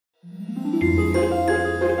17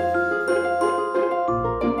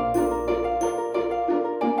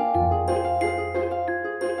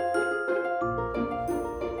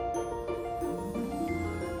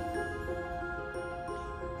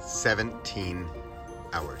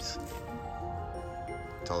 hours.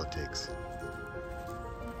 That's all it takes.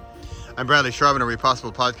 I'm Bradley Sharman, a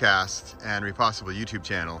Repossible podcast and Repossible YouTube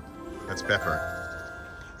channel. That's Pepper.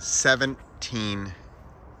 17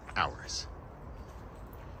 hours.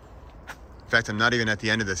 In fact, I'm not even at the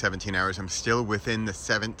end of the 17 hours. I'm still within the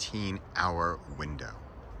 17-hour window.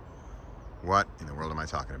 What in the world am I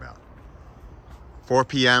talking about? 4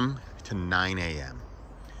 p.m. to 9 a.m.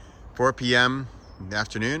 4 p.m. in the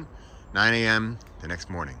afternoon, 9 a.m. the next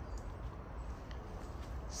morning.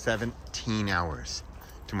 17 hours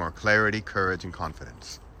to more clarity, courage, and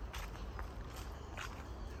confidence.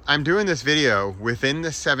 I'm doing this video within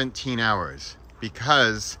the 17 hours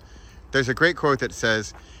because there's a great quote that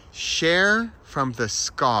says, share from the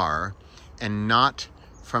scar and not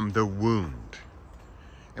from the wound.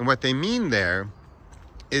 And what they mean there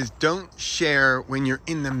is don't share when you're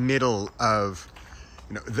in the middle of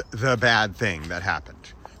the bad thing that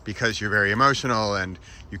happened, because you're very emotional and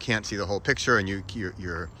you can't see the whole picture, and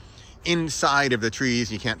you're inside of the trees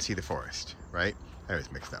and you can't see the forest, right? I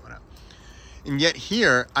always mix that one up. And yet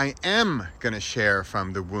here I am going to share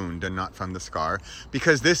from the wound and not from the scar,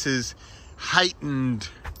 because this is heightened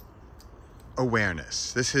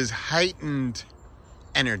awareness. This is heightened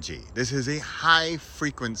energy. This is a high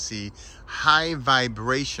frequency, high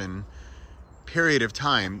vibration period of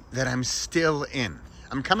time that I'm still in.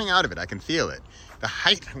 I'm coming out of it. I can feel it. The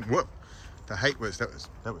height, whoa, the height was,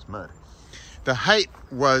 that was mud. The height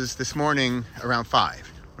was this morning around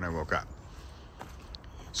 5 when I woke up.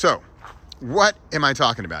 So what am I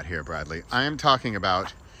talking about here, Bradley? I am talking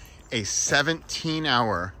about a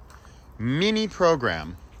 17-hour mini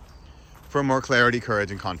program for more clarity, courage,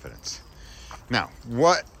 and confidence. Now,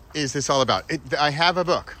 what is this all about? I have a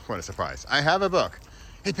book. What a surprise. I have a book.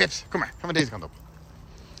 Hey, Pips, come here. Come on, Daisy Condo.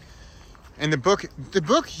 And the book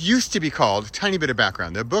used to be called, tiny bit of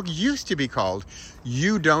background, the book used to be called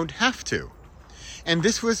You Don't Have To. And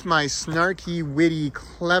this was my snarky, witty,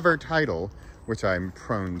 clever title, which I'm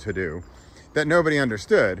prone to do, that nobody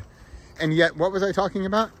understood. And yet, what was I talking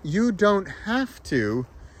about? You don't have to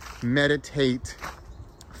meditate,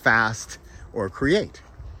 fast, or create.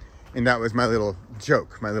 And that was my little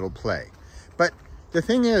joke, my little play. But the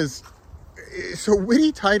thing is, so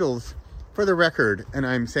witty titles, for the record, and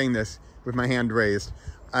I'm saying this with my hand raised,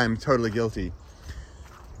 I'm totally guilty.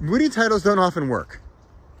 Witty titles don't often work.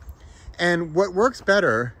 And what works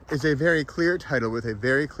better is a very clear title with a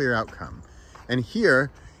very clear outcome. And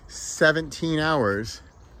here, 17 hours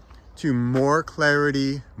to more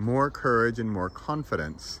clarity, more courage, and more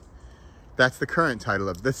confidence. That's the current title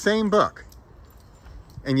of the same book.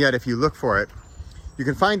 And yet, if you look for it, you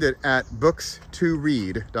can find it at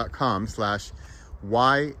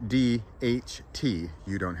books2read.com/YDHT.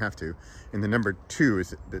 You don't have to. And the number 2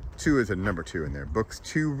 is, the 2 is a number 2 in there.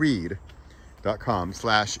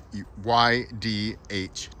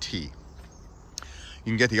 books2read.com/YDHT. You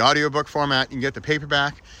can get the audiobook format, you can get the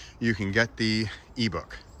paperback, you can get the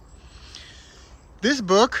ebook. This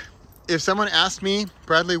book, if someone asked me,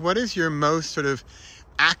 Bradley, what is your most sort of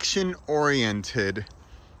action-oriented,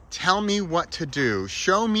 tell me what to do,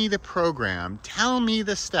 show me the program, tell me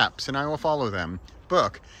the steps, and I will follow them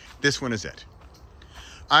book, this one is it.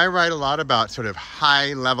 I write a lot about sort of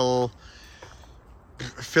high-level,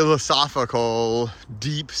 philosophical,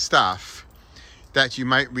 deep stuff that you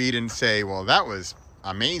might read and say, well, that was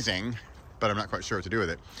amazing, but I'm not quite sure what to do with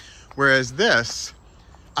it. Whereas this,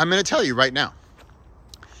 I'm going to tell you right now.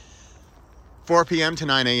 4 p.m. to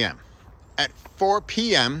 9 a.m. At 4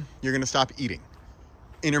 p.m., you're going to stop eating.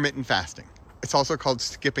 Intermittent fasting. It's also called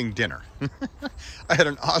skipping dinner. I had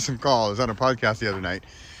an awesome call. I was on a podcast the other night,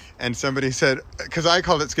 and somebody said, because I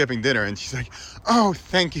called it skipping dinner, and she's like, oh,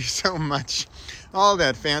 thank you so much. All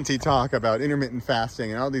that fancy talk about intermittent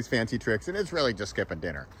fasting and all these fancy tricks, and it's really just skipping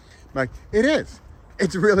dinner. I'm like, it is.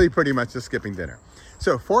 It's really pretty much just skipping dinner.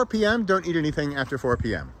 So 4 p.m., don't eat anything after 4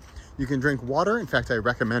 p.m. You can drink water. In fact, I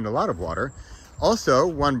recommend a lot of water. Also,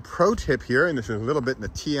 one pro tip here, and this is a little bit in the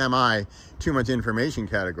TMI, too much information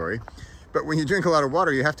category, but when you drink a lot of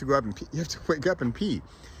water, you have to go up and pee. You have to wake up and pee.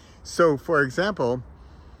 So, for example,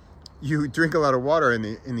 you drink a lot of water in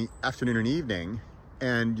the afternoon and evening,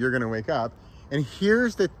 and you're going to wake up. And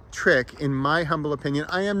here's the trick, in my humble opinion.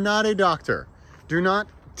 I am not a doctor. Do not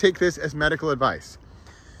take this as medical advice.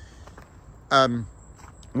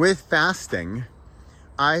 With fasting,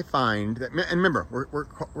 I find that, and remember,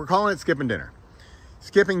 we're calling it skipping dinner.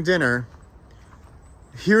 Skipping dinner,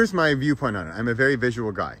 here's my viewpoint on it. I'm a very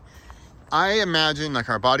visual guy. I imagine like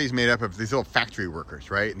our body's made up of these little factory workers,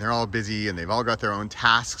 right? And they're all busy and they've all got their own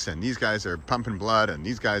tasks, and these guys are pumping blood, and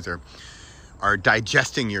these guys are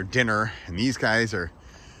digesting your dinner, and these guys are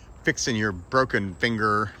fixing your broken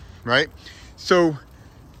finger, right? So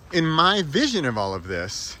in my vision of all of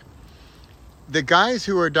this, the guys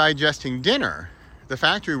who are digesting dinner, the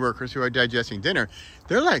factory workers who are digesting dinner,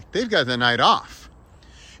 they've got the night off.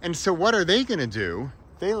 And so what are they gonna do?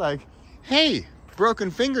 They like, hey,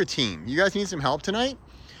 broken finger team, you guys need some help tonight?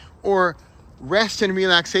 Or rest and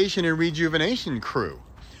relaxation and rejuvenation crew,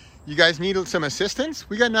 you guys need some assistance?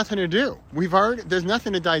 We got nothing to do. There's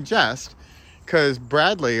nothing to digest, because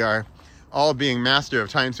Bradley, our all being master of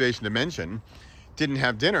time, space, and dimension, didn't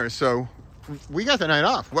have dinner, so we got the night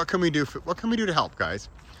off. What can we do to help, guys?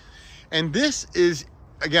 And this is,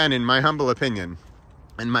 again, in my humble opinion,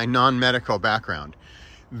 and my non-medical background,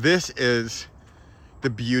 this is the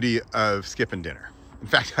beauty of skipping dinner. In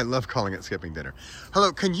fact, I love calling it skipping dinner.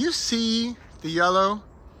 Hello, can you see the yellow?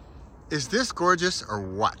 Is this gorgeous or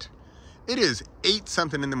what? It is 8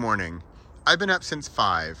 something in the morning. I've been up since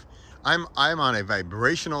 5. I'm on a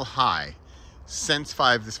vibrational high since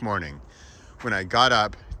 5 this morning, when I got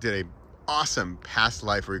up, did a awesome past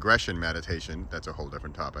life regression meditation. That's a whole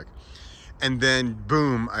different topic. And then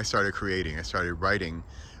boom, I started creating. I started writing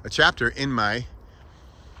a chapter in my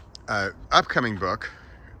upcoming book,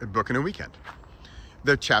 A Book in a Weekend,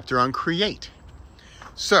 the chapter on create.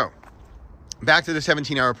 So back to the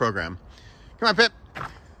 17-hour program. Come on, Pip.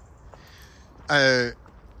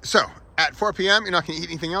 So at 4 p.m., you're not going to eat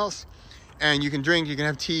anything else. And you can drink, you can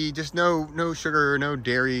have tea, just no sugar, no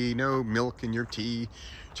dairy, no milk in your tea.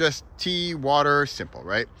 Just tea, water, simple,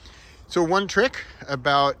 right? So one trick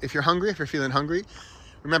about if you're feeling hungry,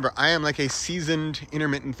 remember, I am like a seasoned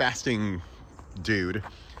intermittent fasting dude.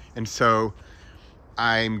 And so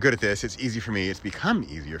I'm good at this. It's easy for me. It's become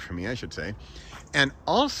easier for me, I should say. And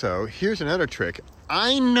also, here's another trick.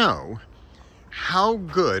 I know how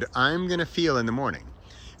good I'm going to feel in the morning,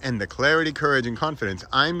 and the clarity, courage, and confidence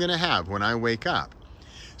I'm going to have when I wake up.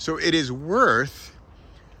 So it is worth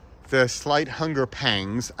the slight hunger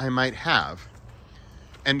pangs I might have.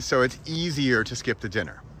 And so it's easier to skip the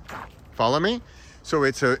dinner. Follow me? So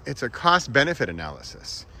it's a cost-benefit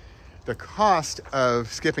analysis. The cost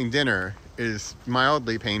of skipping dinner is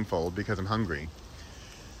mildly painful because I'm hungry,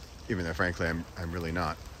 even though frankly I'm really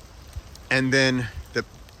not. And then the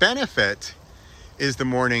benefit is the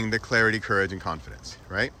morning, the clarity, courage, and confidence,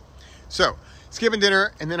 right? So skipping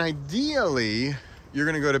dinner, and then ideally you're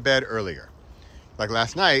going to go to bed earlier. Like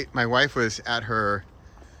last night, my wife was at her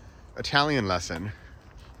Italian lesson,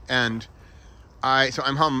 and so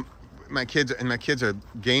I'm home. My kids are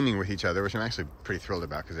gaming with each other, which I'm actually pretty thrilled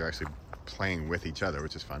about, because they're actually playing with each other,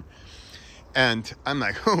 which is fun. And I'm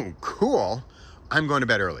like, oh, cool. I'm going to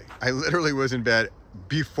bed early. I literally was in bed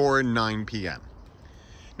before 9 p.m.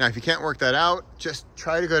 Now, if you can't work that out, just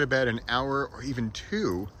try to go to bed an hour or even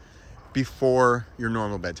 2 before your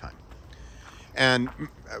normal bedtime. And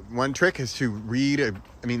one trick is to read a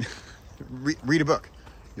book.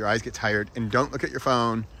 Your eyes get tired, and don't look at your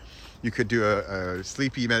phone. You could do a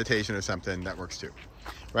sleepy meditation or something. That works too,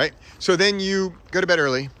 right? So then you go to bed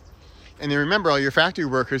early, and then remember, all your factory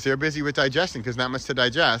workers, they're busy with digesting because not much to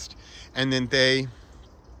digest, and then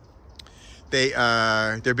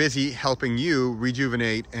they're busy helping you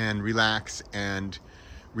rejuvenate and relax and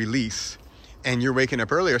release, and you're waking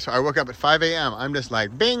up earlier. So I woke up at 5 a.m. I'm just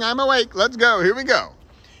like, bing, I'm awake. Let's go. Here we go.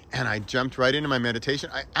 And I jumped right into my meditation.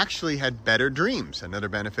 I actually had better dreams. Another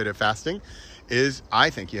benefit of fasting is I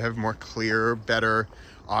think you have more clear, better,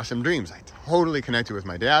 awesome dreams. I totally connected with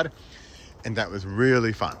my dad, and that was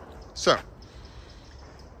really fun. So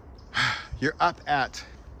you're up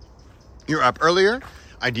earlier,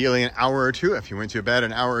 ideally an hour or 2. If you went to bed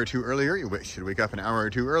an hour or 2 earlier, you should wake up an hour or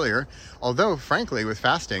 2 earlier. Although, frankly, with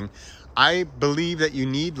fasting, I believe that you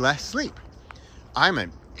need less sleep. I'm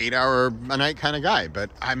an 8-hour-a-night kind of guy, but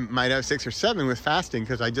I might have 6 or 7 with fasting,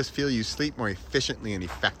 because I just feel you sleep more efficiently and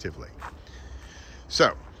effectively.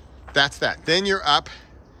 So that's that. Then you're up.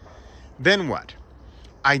 Then what?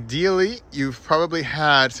 Ideally, you've probably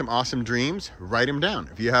had some awesome dreams. Write them down.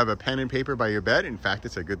 If you have a pen and paper by your bed, in fact,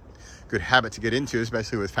 it's a good habit to get into,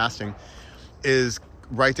 especially with fasting, is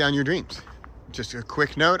write down your dreams. Just a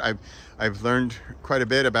quick note. I've learned quite a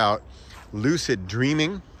bit about lucid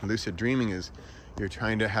dreaming. Lucid dreaming is you're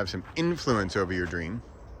trying to have some influence over your dream.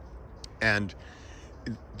 And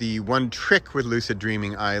the one trick with lucid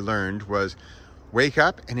dreaming I learned was wake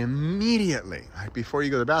up and immediately, before you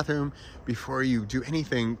go to the bathroom, before you do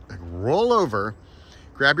anything, roll over,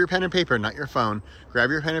 grab your pen and paper, not your phone. Grab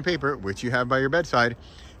your pen and paper, which you have by your bedside,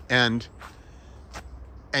 and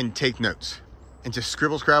take notes. And just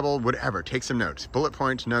scribble, scrabble, whatever. Take some notes. Bullet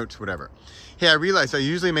points, notes, whatever. Hey, I realize I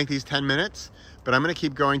usually make these 10 minutes, but I'm going to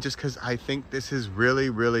keep going just because I think this is really,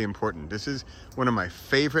 really important. This is one of my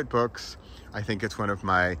favorite books. I think it's one of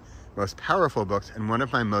my most powerful books and one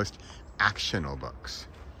of my most actionable books.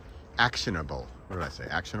 Actionable. What did I say?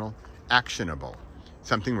 Actionable? Actionable.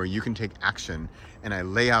 Something where you can take action, and I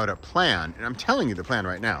lay out a plan, and I'm telling you the plan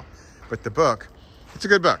right now. But the book, it's a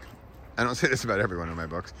good book. I don't say this about every one of my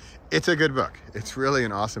books. It's a good book. It's really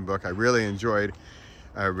an awesome book. I really enjoyed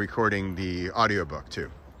recording the audiobook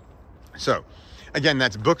too. So again,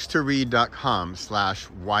 that's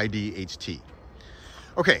bookstoread.com/YDHT.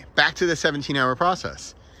 Okay, back to the 17-hour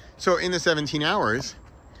process. So in the 17 hours,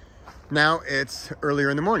 now it's earlier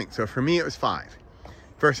in the morning. So for me, it was 5.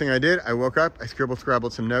 First thing I did, I woke up, I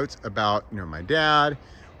scrabbled some notes about, my dad.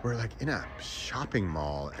 We're like in a shopping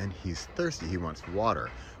mall and he's thirsty. He wants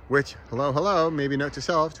water, which, hello, maybe note to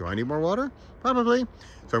self, do I need more water? Probably.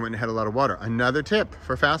 So I went and had a lot of water. Another tip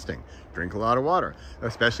for fasting, drink a lot of water,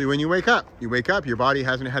 especially when you wake up. You wake up, your body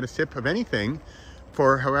hasn't had a sip of anything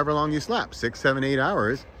for however long you slept, 6, 7, 8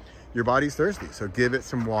 hours. Your body's thirsty, so give it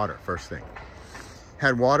some water first thing.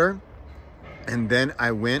 Had water, and then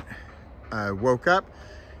I woke up.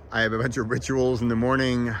 I have a bunch of rituals in the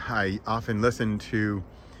morning. I often listen to,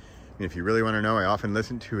 if you really want to know, I often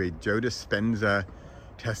listen to a Joe Dispenza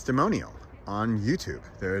testimonial on YouTube.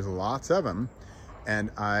 There's lots of them,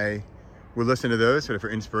 and I will listen to those sort of for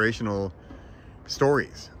inspirational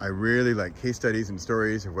stories. I really like case studies and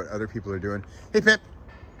stories of what other people are doing. Hey Pip,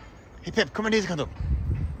 come on, come on.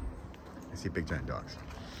 I see big giant dogs.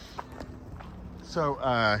 So,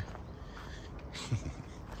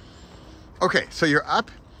 okay, so you're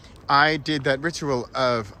up. I did that ritual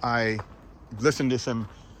of I listened to some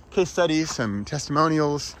case studies, some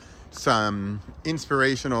testimonials, some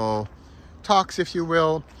inspirational talks, if you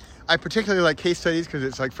will. I particularly like case studies because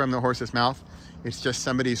it's like from the horse's mouth. It's just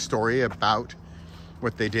somebody's story about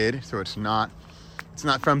what they did. So it's not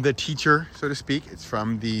from the teacher, so to speak. It's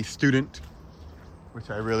from the student, which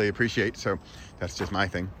I really appreciate. So that's just my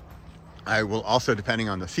thing. I will also, depending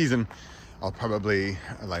on the season, I'll probably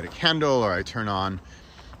light a candle or I turn on.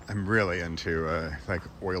 I'm really into like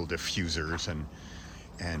oil diffusers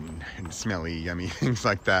and smelly, yummy things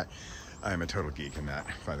like that. I'm a total geek in that,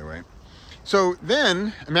 by the way. So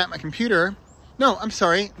then I'm at my computer. No.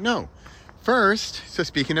 First, so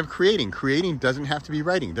speaking of creating doesn't have to be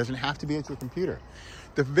writing. It doesn't have to be at your computer.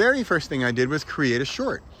 The very first thing I did was create a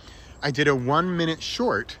short. I did a 1-minute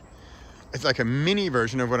short. It's like a mini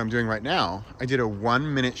version of what I'm doing right now. I did a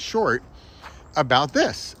 1-minute short about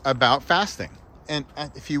this, about fasting. And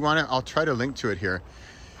if you want to, I'll try to link to it here.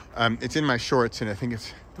 It's in my shorts, and I think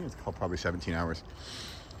it's called probably 17 hours.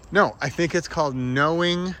 No, I think it's called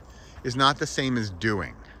Knowing is Not the Same as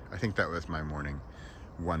Doing. I think that was my morning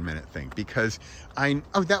 1-minute thing, because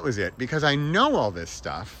that was it. Because I know all this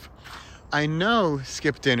stuff. I know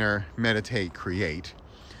skip dinner, meditate, create.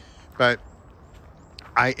 But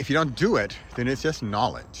if you don't do it, then it's just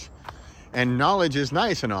knowledge. And knowledge is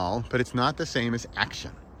nice and all, but it's not the same as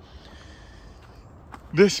action.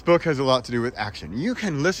 This book has a lot to do with action. You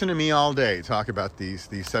can listen to me all day talk about these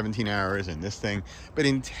 17 hours and this thing, but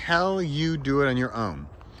until you do it on your own,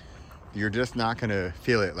 you're just not going to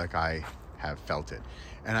feel it like I have felt it.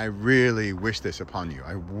 And I really wish this upon you.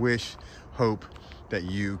 I hope that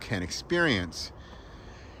you can experience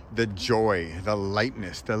the joy, the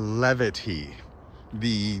lightness, the levity,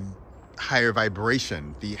 the higher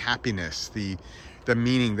vibration, the happiness, the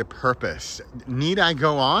meaning, the purpose. Need I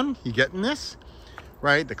go on? You getting this?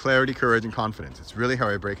 Right? The clarity, courage, and confidence. It's really how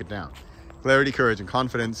I break it down. Clarity, courage, and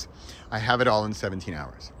confidence. I have it all in 17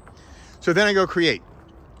 hours. So then I go create.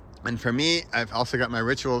 And for me, I've also got my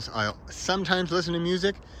rituals. I'll sometimes listen to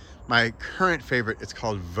music. My current favorite, it's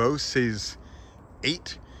called Voces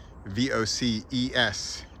 8,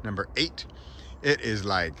 VOCES, number 8. It is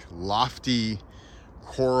like lofty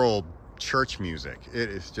choral church music.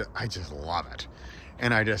 I just love it.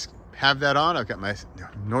 And I just have that on. I've got my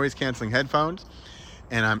noise canceling headphones.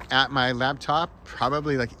 And I'm at my laptop,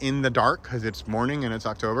 probably like in the dark because it's morning and it's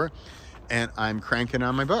October, and I'm cranking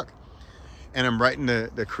on my book. And I'm writing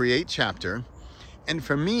the create chapter. And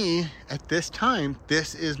for me, at this time,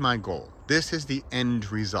 this is my goal. This is the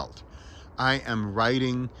end result. I am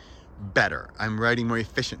writing better. I'm writing more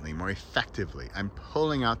efficiently, more effectively. I'm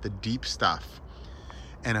pulling out the deep stuff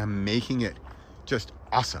and I'm making it just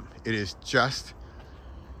awesome. It is just,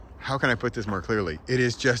 how can I put this more clearly? It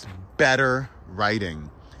is just better writing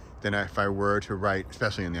than if I were to write,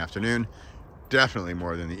 especially in the afternoon, definitely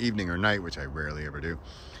more than the evening or night, which I rarely ever do.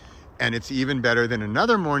 And it's even better than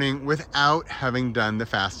another morning without having done the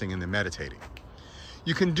fasting and the meditating.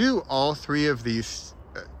 You can do all three of these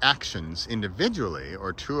actions individually,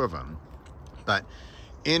 or two of them, but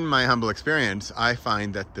in my humble experience, I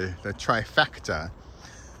find that the trifecta,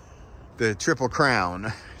 the triple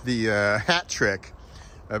crown, the hat trick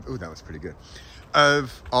of, that was pretty good,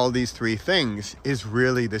 of all these three things is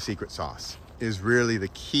really the secret sauce, is really the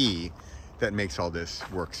key that makes all this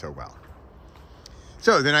work so well.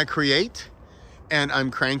 So then I create, and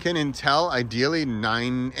I'm cranking until ideally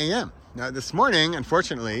 9 a.m. Now this morning,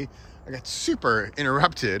 unfortunately, I got super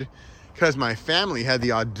interrupted because my family had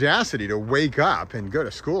the audacity to wake up and go to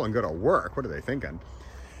school and go to work. What are they thinking?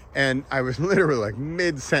 And I was literally like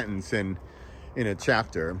mid-sentence in a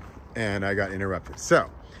chapter, and I got interrupted. So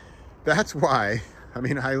that's why, I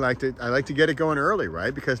mean, I like to get it going early,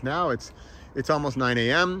 right? Because now it's almost 9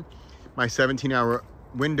 a.m. My 17-hour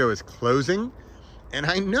window is closing, and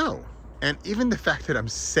I know, and even the fact that I'm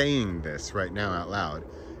saying this right now out loud,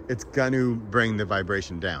 it's going to bring the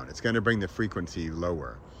vibration down. It's going to bring the frequency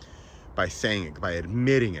lower by saying it, by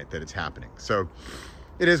admitting it that it's happening. So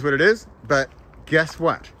it is what it is, but guess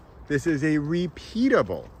what? This is a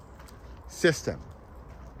repeatable system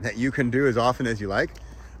that you can do as often as you like.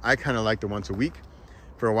 I kind of like the once a week.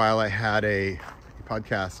 For a while, I had a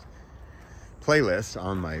podcast playlist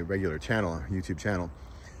on my regular channel, YouTube channel,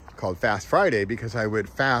 called Fast Friday, because I would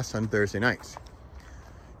fast on Thursday nights.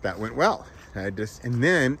 That went well. And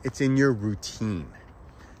then it's in your routine,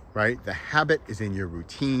 right? The habit is in your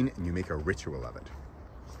routine, and you make a ritual of it.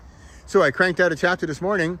 So I cranked out a chapter this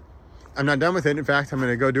morning. I'm not done with it. In fact, I'm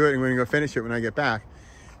going to go do it. I'm going to go finish it when I get back.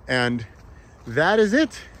 And that is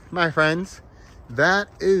it, my friends. That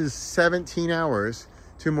is 17 hours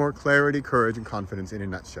to more clarity, courage, and confidence in a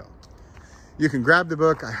nutshell. You can grab the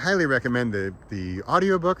book. I highly recommend the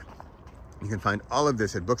audiobook. You can find all of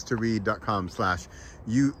this at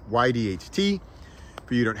bookstoread.com/YDHT.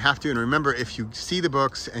 But you don't have to. And remember, if you see the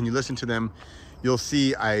books and you listen to them, you'll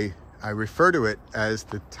see I refer to it as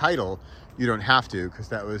the title. You don't have to, because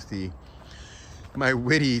that was my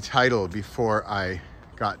witty title before I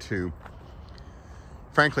got to,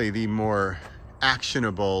 frankly, the more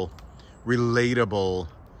actionable, relatable,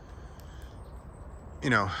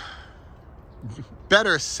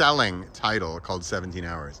 better selling title called 17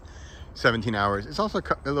 Hours. 17 hours. It's also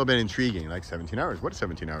a little bit intriguing, like 17 hours. What is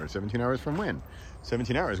 17 hours? 17 hours from when?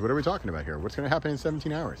 17 hours. What are we talking about here? What's going to happen in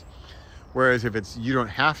 17 hours? Whereas if it's you don't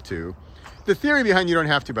have to, the theory behind you don't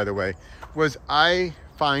have to, by the way, was I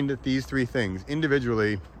find that these three things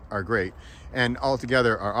individually are great and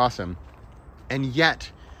altogether are awesome. And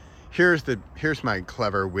yet, here's my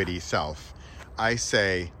clever, witty self. I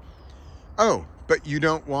say, oh, but you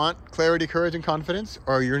don't want clarity, courage, and confidence?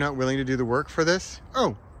 Or you're not willing to do the work for this?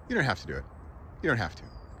 Oh, you don't have to do it. You don't have to.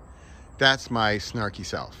 That's my snarky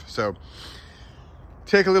self. So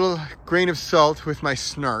take a little grain of salt with my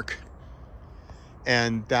snark.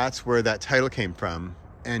 And that's where that title came from.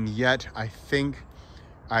 And yet I think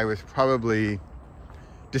I was probably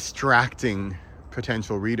distracting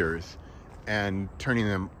potential readers and turning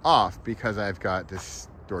them off because I've got this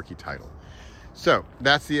dorky title. So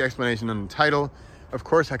that's the explanation on the title. Of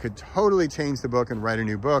course, I could totally change the book and write a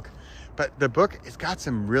new book, but the book has got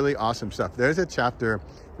some really awesome stuff. There's a chapter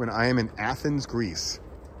when I am in Athens, Greece,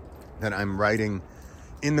 that I'm writing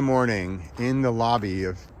in the morning in the lobby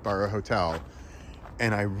of our hotel,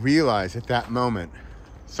 and I realize at that moment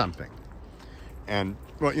something. And,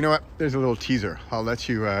 well, you know what? There's a little teaser. I'll let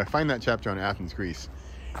you find that chapter on Athens, Greece,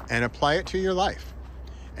 and apply it to your life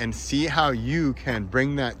and see how you can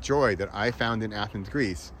bring that joy that I found in Athens,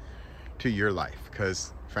 Greece to your life.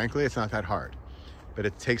 Because, frankly, it's not that hard. But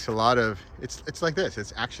it takes a lot of, it's like this.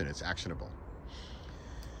 It's action. It's actionable.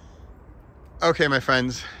 Okay, my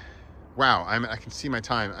friends. Wow, I can see my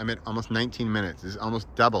time. I'm at almost 19 minutes. This is almost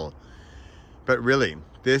double. But really,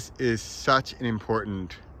 this is such an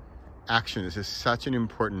important action. This is such an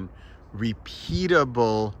important,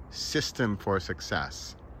 repeatable system for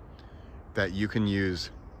success that you can use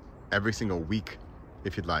every single week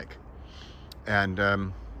if you'd like. And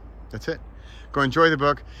that's it. Go enjoy the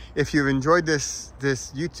book. If you've enjoyed this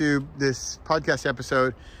podcast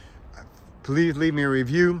episode, please leave me a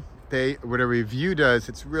review. What a review does,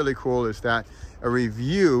 it's really cool, is that a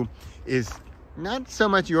review is not so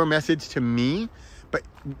much your message to me, but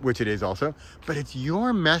which it is also, but it's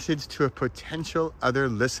your message to a potential other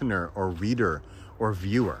listener or reader or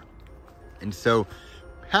viewer. And so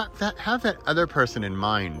have that other person in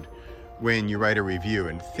mind when you write a review,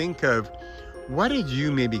 and think of, what did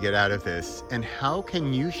you maybe get out of this, and how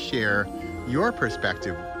can you share your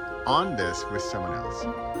perspective on this with someone else.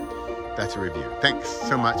 That's a review. Thanks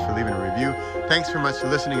so much for leaving a review. Thanks so much for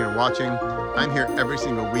listening and watching. I'm here every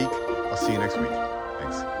single week. I'll see you next week.